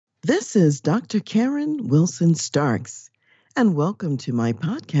This is Dr. Karen Wilson Starks, and welcome to my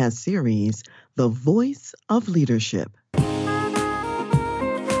podcast series, The Voice of Leadership.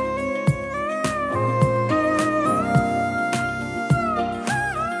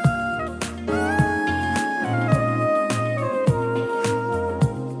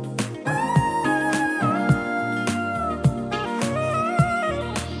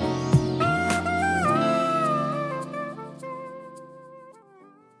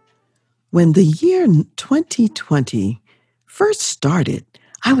 When the year 2020 first started,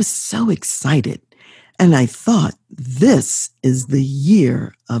 I was so excited, and I thought this is the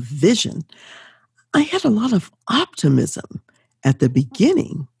year of vision. I had a lot of optimism at the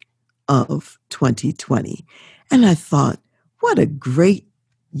beginning of 2020, and I thought, what a great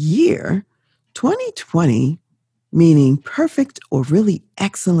year. 2020 meaning perfect or really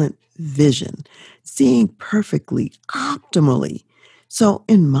excellent vision, seeing perfectly, optimally. So,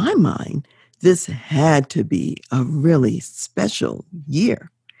 in my mind, this had to be a really special year.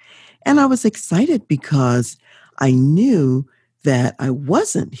 And I was excited because I knew that I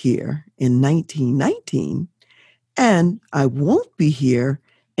wasn't here in 1919 and I won't be here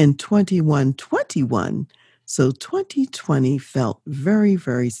in 2121. So 2020 felt very,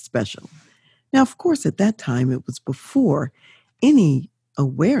 very special. Now, of course, at that time, it was before any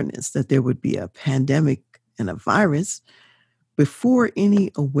awareness that there would be a pandemic and a virus, before any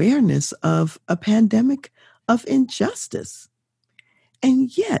awareness of a pandemic of injustice.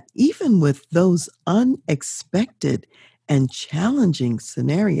 And yet, even with those unexpected and challenging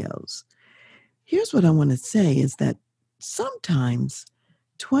scenarios, here's what I want to say is that sometimes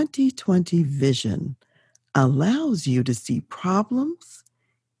 2020 vision allows you to see problems,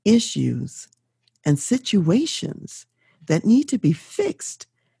 issues, and situations that need to be fixed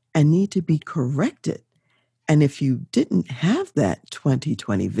and need to be corrected. And if you didn't have that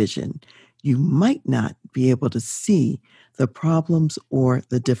 2020 vision, you might not be able to see the problems or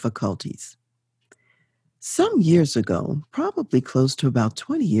the difficulties. Some years ago, probably close to about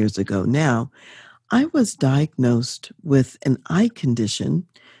 20 years ago now, I was diagnosed with an eye condition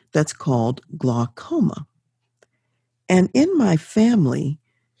that's called glaucoma. And in my family,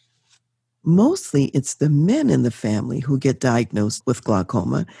 mostly it's the men in the family who get diagnosed with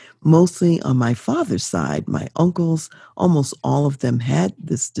glaucoma. Mostly on my father's side, my uncles, almost all of them had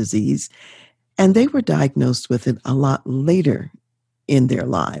this disease, and they were diagnosed with it a lot later in their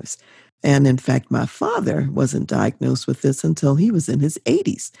lives. And in fact, my father wasn't diagnosed with this until he was in his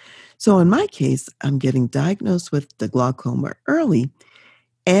 80s. So in my case, I'm getting diagnosed with the glaucoma early,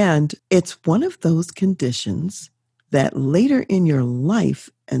 and it's one of those conditions that later in your life,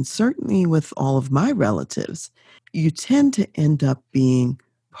 and certainly with all of my relatives, you tend to end up being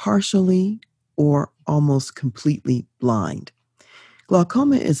partially or almost completely blind.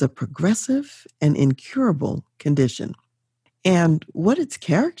 Glaucoma is a progressive and incurable condition. And what it's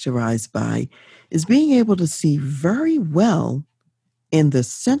characterized by is being able to see very well in the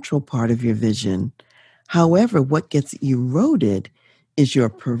central part of your vision. However, what gets eroded is your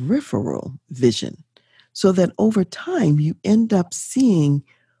peripheral vision, so that over time you end up seeing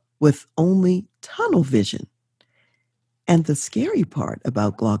with only tunnel vision. And the scary part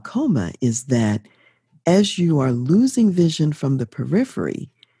about glaucoma is that as you are losing vision from the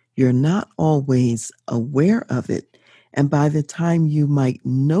periphery, you're not always aware of it. And by the time you might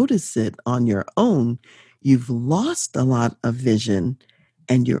notice it on your own, you've lost a lot of vision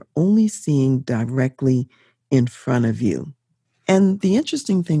and you're only seeing directly in front of you. And the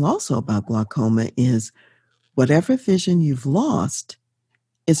interesting thing also about glaucoma is whatever vision you've lost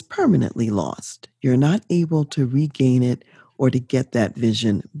is permanently lost. You're not able to regain it or to get that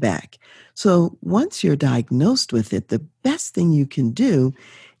vision back. So once you're diagnosed with it, the best thing you can do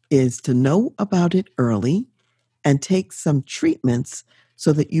is to know about it early and take some treatments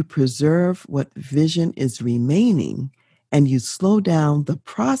so that you preserve what vision is remaining and you slow down the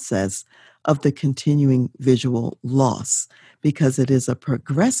process of the continuing visual loss, because it is a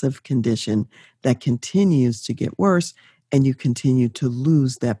progressive condition that continues to get worse and you continue to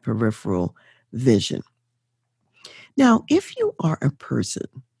lose that peripheral vision. Now, if you are a person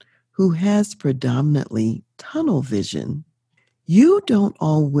who has predominantly tunnel vision, you don't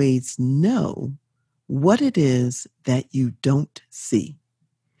always know what it is that you don't see.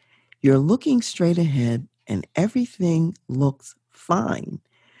 You're looking straight ahead and everything looks fine.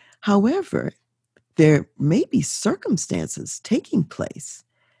 However, there may be circumstances taking place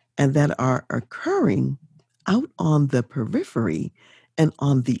and that are occurring out on the periphery and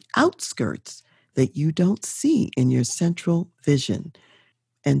on the outskirts that you don't see in your central vision.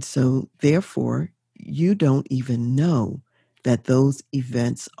 And so, therefore, you don't even know that those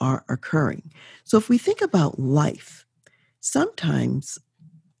events are occurring. So if we think about life, sometimes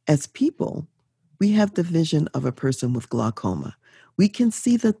as people, we have the vision of a person with glaucoma. We can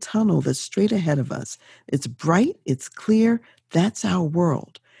see the tunnel that's straight ahead of us. It's bright, it's clear, that's our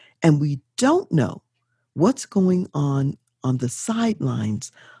world. And we don't know what's going on the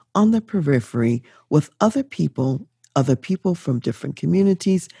sidelines, on the periphery, with other people from different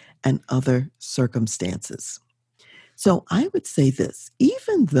communities and other circumstances. So I would say this,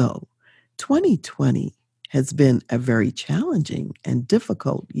 even though 2020 has been a very challenging and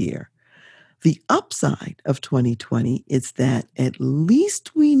difficult year, the upside of 2020 is that at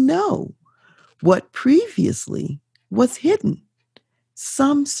least we know what previously was hidden.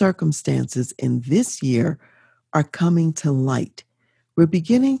 Some circumstances in this year are coming to light. We're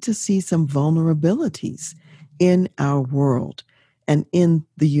beginning to see some vulnerabilities in our world and in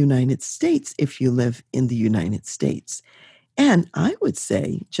the United States, if you live in the United States. And I would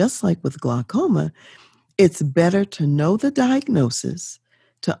say, just like with glaucoma, it's better to know the diagnosis,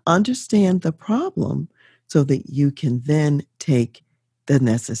 to understand the problem, so that you can then take the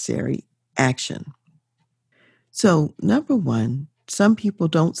necessary action. So, number one, some people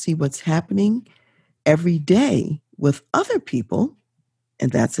don't see what's happening every day with other people,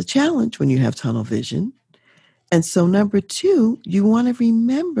 and that's a challenge when you have tunnel vision. And so, number two, you want to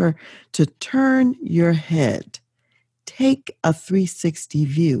remember to turn your head, take a 360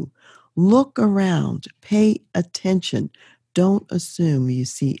 view, look around, pay attention. Don't assume you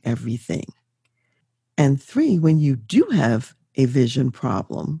see everything. And three, when you do have a vision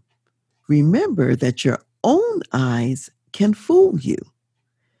problem, remember that your own eyes can fool you.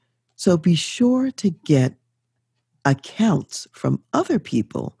 So be sure to get accounts from other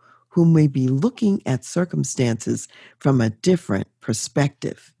people who may be looking at circumstances from a different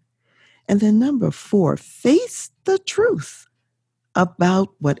perspective. And then number four, face the truth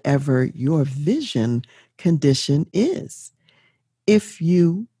about whatever your vision condition is. If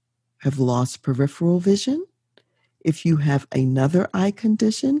you have lost peripheral vision, if you have another eye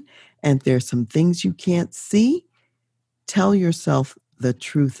condition and there's some things you can't see, tell yourself the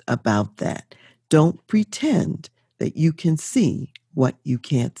truth about that. Don't pretend that you can see what you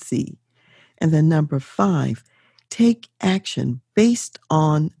can't see. And then number five, take action based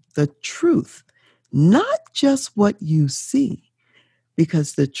on the truth, not just what you see,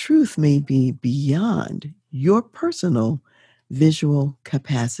 because the truth may be beyond your personal visual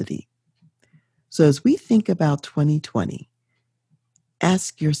capacity. So as we think about 2020,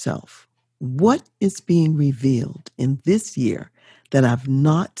 ask yourself, what is being revealed in this year that I've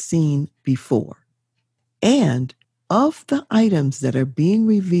not seen before? And of the items that are being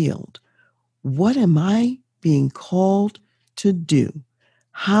revealed, what am I being called to do?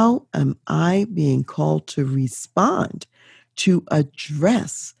 How am I being called to respond to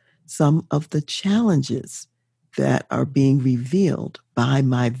address some of the challenges that are being revealed by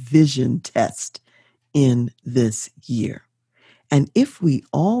my vision test in this year? And if we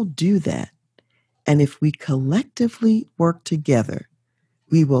all do that, and if we collectively work together,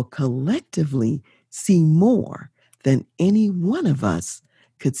 we will collectively see more than any one of us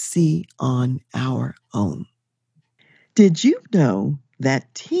could see on our own. Did you know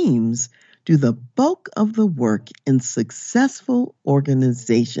that teams do the bulk of the work in successful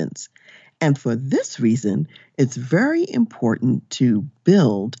organizations? And for this reason, it's very important to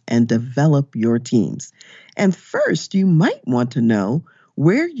build and develop your teams. And first, you might want to know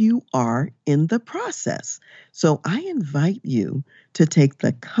where you are in the process. So I invite you to take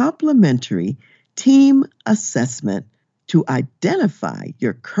the complimentary team assessment to identify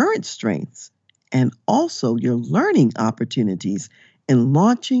your current strengths and also your learning opportunities in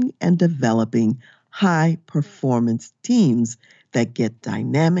launching and developing high-performance teams that get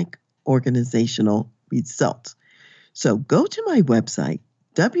dynamic organizational results. So go to my website,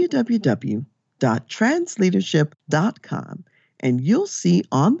 www.transleadership.com, and you'll see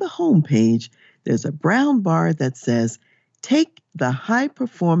on the homepage, there's a brown bar that says, Take the High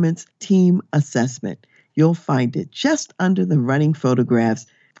Performance Team Assessment. You'll find it just under the running photographs.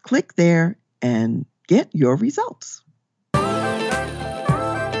 Click there and get your results.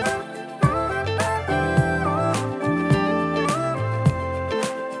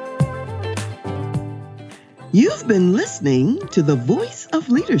 You've been listening to The Voice of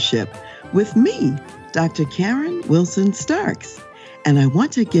Leadership with me, Dr. Karen Wilson Starks. And I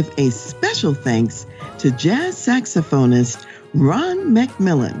want to give a special thanks to jazz saxophonist Ron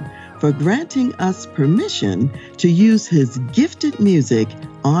McMillan for granting us permission to use his gifted music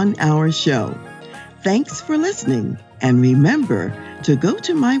on our show. Thanks for listening, and remember to go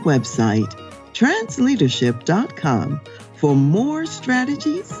to my website, transleadership.com, for more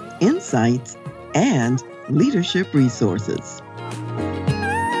strategies, insights, and leadership resources.